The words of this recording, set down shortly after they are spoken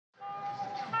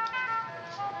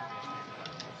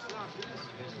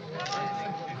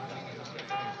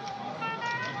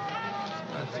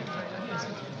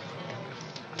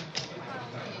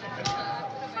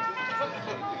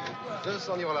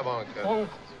s'en ira à la banque. Oh.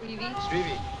 Suivi.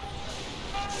 Suivi.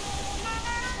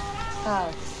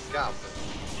 Garde. Garde.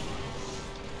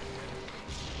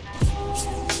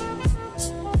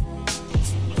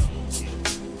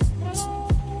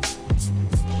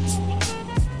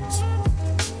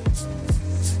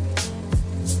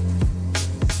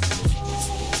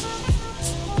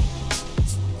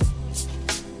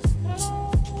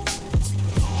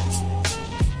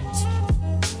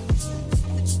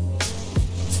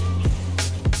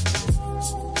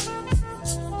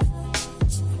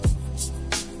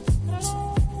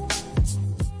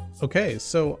 Okay,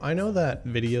 so I know that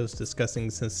videos discussing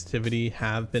sensitivity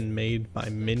have been made by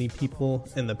many people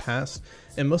in the past,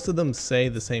 and most of them say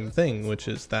the same thing, which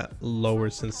is that lower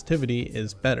sensitivity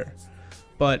is better.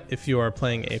 But if you are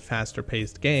playing a faster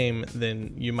paced game,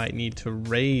 then you might need to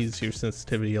raise your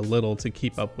sensitivity a little to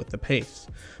keep up with the pace.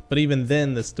 But even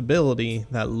then, the stability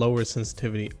that lower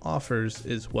sensitivity offers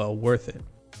is well worth it.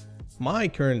 My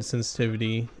current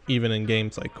sensitivity, even in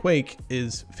games like Quake,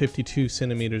 is 52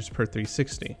 centimeters per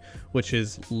 360, which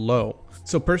is low.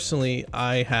 So personally,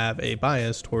 I have a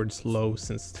bias towards low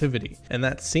sensitivity, and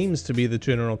that seems to be the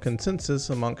general consensus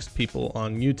amongst people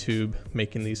on YouTube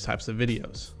making these types of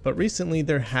videos. But recently,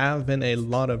 there have been a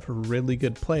lot of really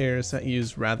good players that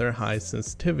use rather high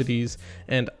sensitivities,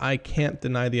 and I can't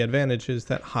deny the advantages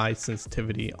that high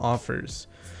sensitivity offers.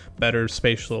 Better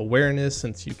spatial awareness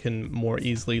since you can more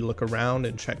easily look around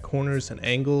and check corners and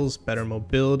angles, better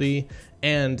mobility,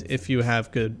 and if you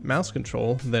have good mouse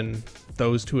control, then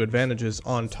those two advantages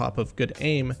on top of good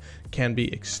aim can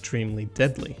be extremely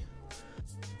deadly.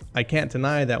 I can't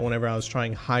deny that whenever I was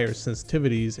trying higher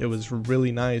sensitivities, it was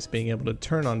really nice being able to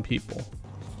turn on people.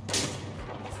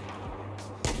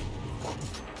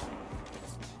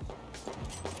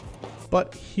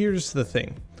 But here's the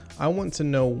thing. I want to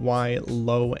know why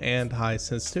low and high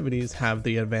sensitivities have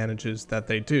the advantages that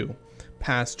they do,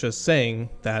 past just saying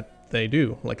that they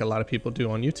do, like a lot of people do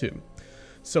on YouTube.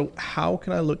 So how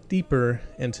can I look deeper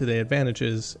into the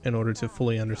advantages in order to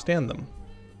fully understand them?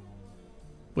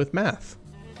 With math.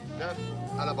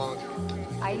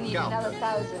 I need another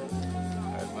 1,000.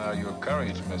 I admire your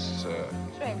courage, Miss...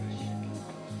 Trench.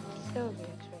 Sylvia Trench.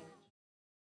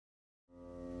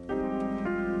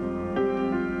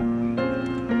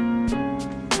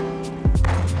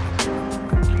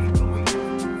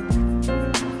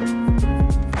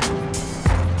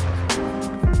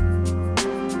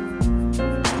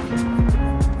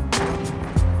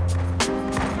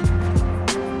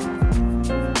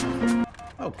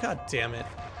 Oh, god damn it.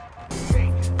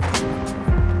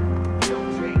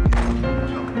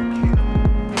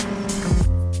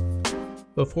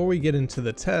 Before we get into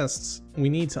the tests, we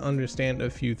need to understand a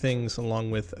few things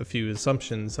along with a few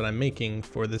assumptions that I'm making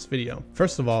for this video.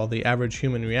 First of all, the average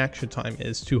human reaction time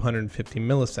is 250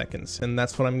 milliseconds, and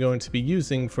that's what I'm going to be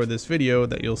using for this video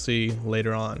that you'll see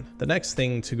later on. The next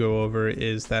thing to go over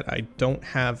is that I don't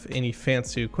have any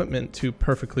fancy equipment to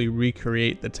perfectly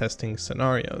recreate the testing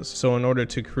scenarios. So in order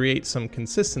to create some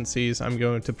consistencies, I'm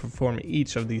going to perform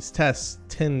each of these tests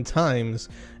 10 times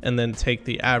and then take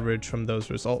the average from those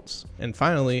results. And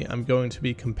finally, I'm going to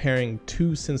be comparing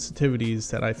two sensitivities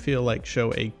that I feel like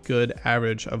show a good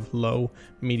average of low,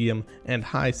 medium, and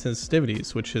high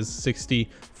sensitivities, which is 60,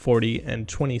 40, and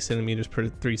 20 centimeters per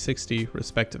 360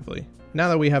 respectively. Now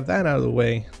that we have that out of the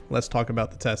way, let's talk about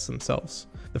the tests themselves.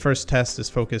 The first test is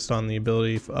focused on the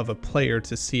ability of a player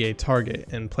to see a target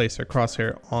and place their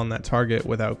crosshair on that target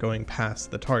without going past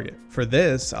the target. For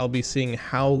this, I'll be seeing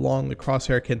how long the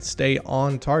crosshair can stay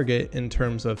on target in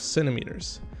terms of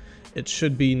centimeters. It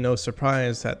should be no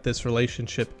surprise that this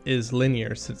relationship is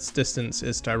linear since distance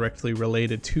is directly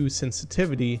related to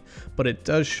sensitivity, but it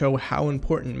does show how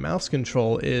important mouse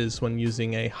control is when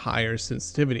using a higher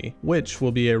sensitivity, which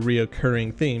will be a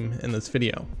reoccurring theme in this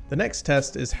video. The next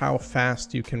test is how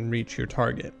fast you can reach your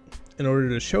target. In order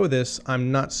to show this, I'm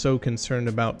not so concerned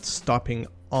about stopping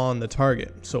on the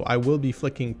target, so I will be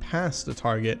flicking past the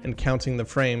target and counting the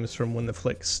frames from when the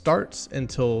flick starts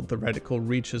until the reticle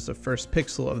reaches the first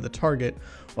pixel of the target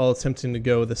while attempting to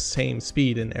go the same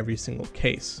speed in every single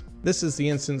case. This is the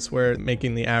instance where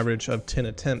making the average of 10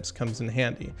 attempts comes in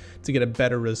handy to get a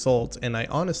better result, and I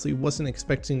honestly wasn't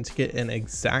expecting to get an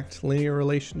exact linear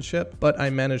relationship, but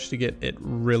I managed to get it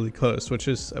really close, which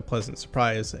is a pleasant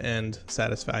surprise and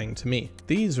satisfying to me.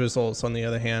 These results, on the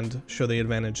other hand, show the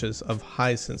advantages of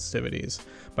high sensitivities,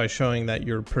 by showing that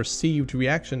your perceived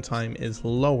reaction time is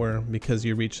lower because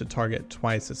you reach the target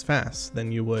twice as fast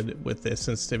than you would with a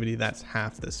sensitivity that's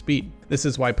half the speed. This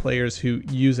is why players who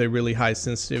use a really high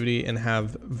sensitivity and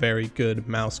have very good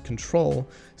mouse control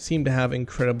seem to have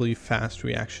incredibly fast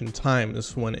reaction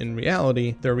times, when in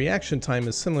reality their reaction time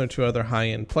is similar to other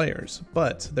high-end players,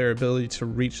 but their ability to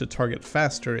reach the target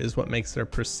faster is what makes their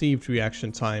perceived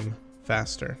reaction time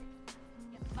faster.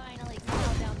 Finally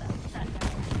call down the thunder.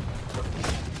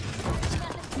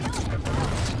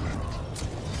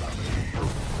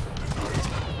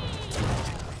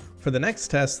 For the next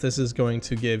test, this is going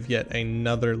to give yet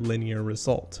another linear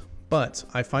result, but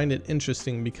I find it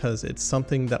interesting because it's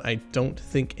something that I don't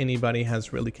think anybody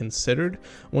has really considered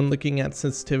when looking at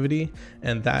sensitivity,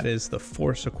 and that is the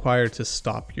force required to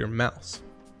stop your mouse.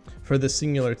 For this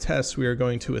singular test, we are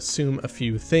going to assume a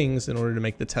few things in order to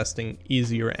make the testing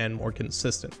easier and more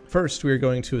consistent. First, we are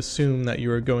going to assume that you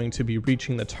are going to be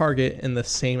reaching the target in the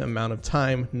same amount of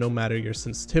time, no matter your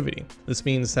sensitivity. This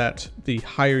means that the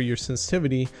higher your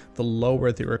sensitivity, the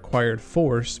lower the required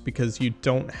force, because you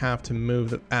don't have to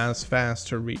move as fast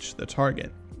to reach the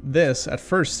target. This at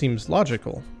first seems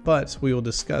logical, but we will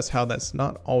discuss how that's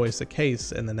not always the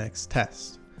case in the next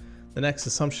test. The next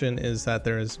assumption is that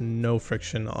there is no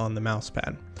friction on the mouse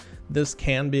pad. This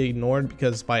can be ignored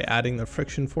because by adding the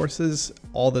friction forces,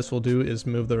 all this will do is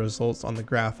move the results on the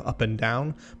graph up and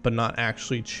down, but not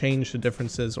actually change the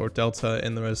differences or delta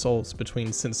in the results between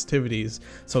sensitivities,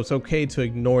 so it's okay to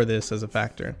ignore this as a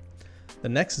factor. The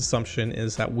next assumption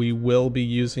is that we will be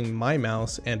using my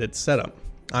mouse and its setup.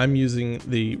 I'm using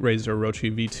the Razer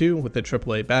Orochi V2 with the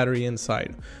AAA battery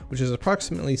inside, which is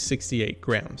approximately 68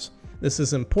 grams. This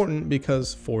is important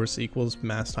because force equals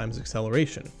mass times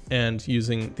acceleration, and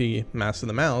using the mass of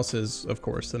the mouse is, of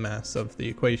course, the mass of the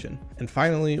equation. And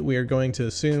finally, we are going to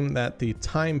assume that the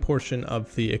time portion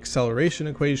of the acceleration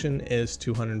equation is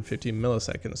 250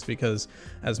 milliseconds because,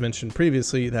 as mentioned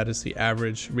previously, that is the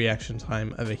average reaction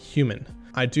time of a human.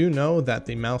 I do know that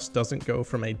the mouse doesn't go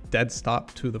from a dead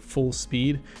stop to the full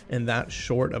speed in that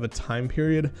short of a time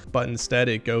period, but instead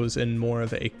it goes in more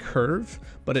of a curve,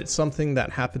 but it's something that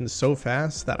happens so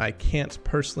fast that I can't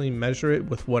personally measure it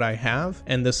with what I have,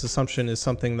 and this assumption is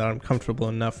something that I'm comfortable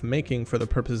enough making for the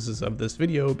purposes of this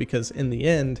video because in the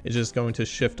end, it's just going to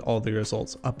shift all the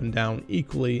results up and down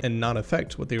equally and not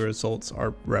affect what the results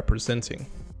are representing.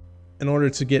 In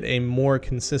order to get a more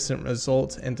consistent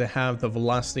result and to have the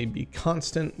velocity be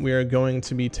constant, we are going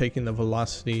to be taking the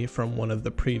velocity from one of the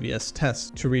previous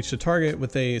tests to reach the target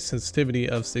with a sensitivity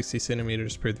of 60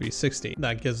 centimeters per 360.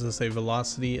 That gives us a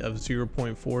velocity of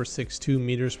 0.462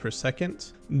 meters per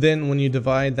second. Then when you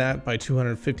divide that by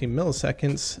 250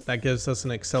 milliseconds, that gives us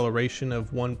an acceleration of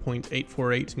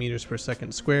 1.848 meters per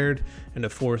second squared and a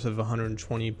force of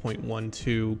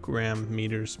 120.12 gram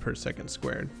meters per second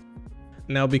squared.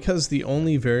 Now, because the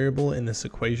only variable in this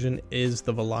equation is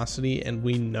the velocity, and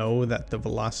we know that the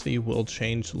velocity will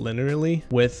change linearly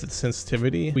with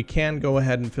sensitivity, we can go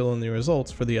ahead and fill in the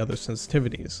results for the other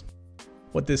sensitivities.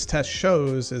 What this test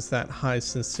shows is that high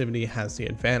sensitivity has the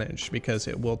advantage because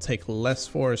it will take less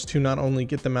force to not only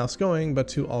get the mouse going, but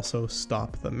to also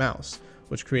stop the mouse,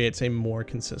 which creates a more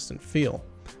consistent feel.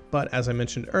 But as I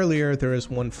mentioned earlier, there is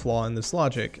one flaw in this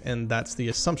logic, and that's the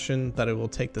assumption that it will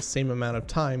take the same amount of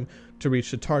time to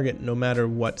reach the target no matter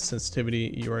what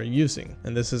sensitivity you are using.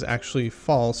 And this is actually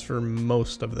false for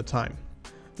most of the time.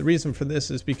 The reason for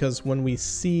this is because when we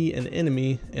see an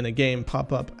enemy in a game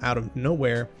pop up out of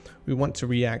nowhere, we want to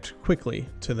react quickly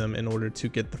to them in order to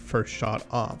get the first shot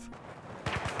off.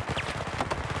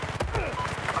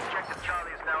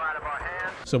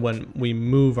 So when we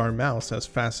move our mouse as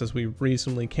fast as we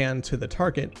reasonably can to the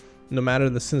target, no matter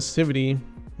the sensitivity,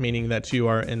 meaning that you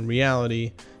are in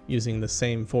reality using the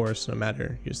same force no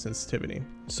matter your sensitivity.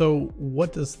 So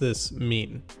what does this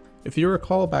mean? If you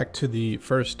recall back to the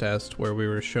first test where we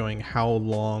were showing how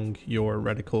long your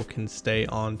reticle can stay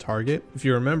on target, if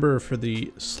you remember, for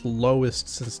the slowest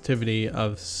sensitivity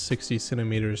of 60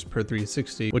 centimeters per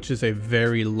 360, which is a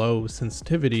very low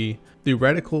sensitivity, the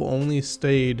reticle only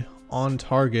stayed on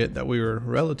target that we were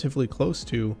relatively close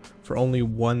to for only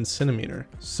 1 centimeter.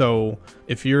 So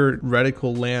if your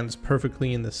reticle lands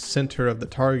perfectly in the center of the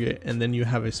target and then you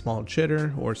have a small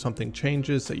jitter or something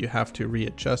changes that you have to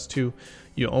readjust to,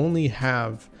 you only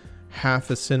have half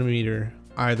a centimeter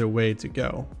either way to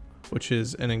go, which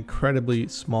is an incredibly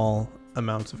small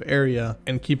amount of area.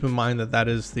 And keep in mind that that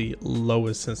is the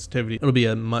lowest sensitivity. It'll be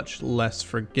a much less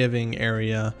forgiving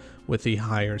area with the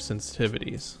higher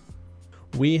sensitivities.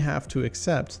 we have to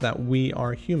accept that we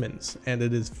are humans, and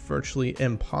it is virtually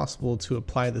impossible to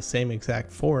apply the same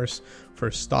exact force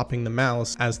for stopping the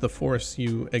mouse as the force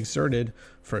you exerted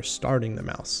for starting the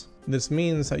mouse. This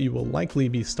means that you will likely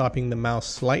be stopping the mouse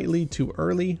slightly too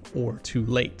early or too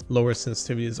late. Lower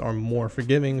sensitivities are more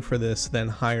forgiving for this than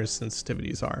higher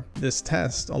sensitivities are. This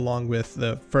test, along with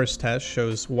the first test,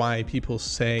 shows why people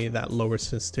say that lower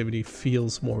sensitivity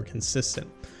feels more consistent,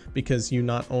 because you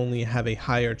not only have a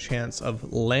higher chance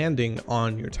of landing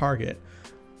on your target,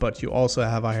 but you also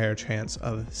have a higher chance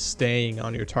of staying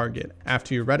on your target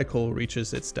after your reticle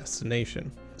reaches its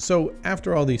destination. So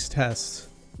after all these tests,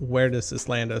 where does this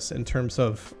land us in terms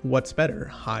of what's better,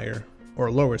 higher or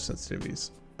lower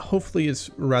sensitivities? Hopefully it's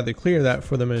rather clear that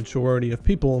for the majority of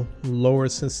people, lower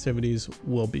sensitivities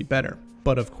will be better.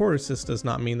 But of course, this does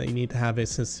not mean that you need to have a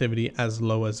sensitivity as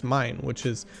low as mine, which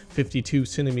is 52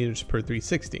 centimeters per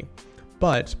 360.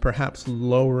 But perhaps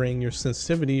lowering your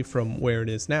sensitivity from where it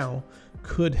is now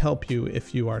could help you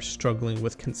if you are struggling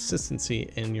with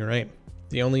consistency in your aim.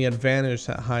 The only advantage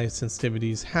that high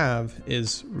sensitivities have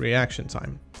is reaction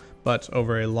time. But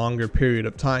over a longer period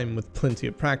of time with plenty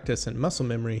of practice and muscle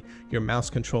memory, your mouse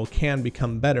control can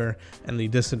become better, and the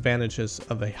disadvantages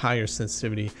of a higher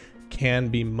sensitivity can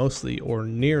be mostly or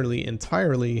nearly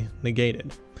entirely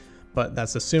negated. But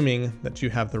that's assuming that you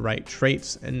have the right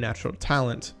traits and natural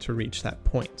talent to reach that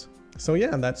point. So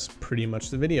yeah, that's pretty much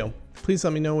the video. Please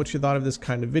let me know what you thought of this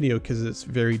kind of video, because it's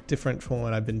very different from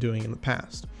what I've been doing in the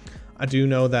past. I do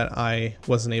know that I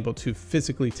wasn't able to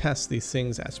physically test these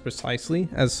things as precisely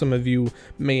as some of you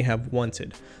may have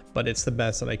wanted, but it's the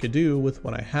best that I could do with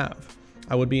what I have.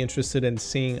 I would be interested in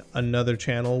seeing another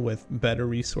channel with better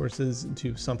resources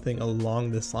do something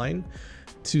along this line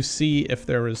to see if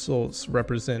their results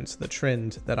represent the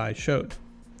trend that I showed.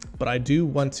 But I do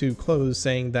want to close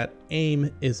saying that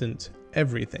aim isn't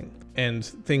everything, and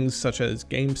things such as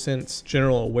game sense,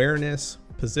 general awareness,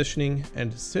 positioning, and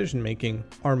decision making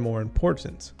are more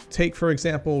important. Take for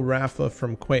example Rafa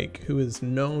from Quake, who is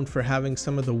known for having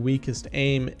some of the weakest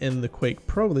aim in the Quake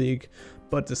Pro League,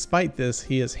 but despite this,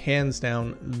 he is hands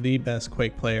down the best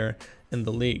Quake player in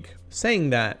the league. Saying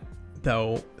that,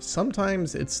 though,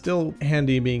 sometimes it's still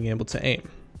handy being able to aim.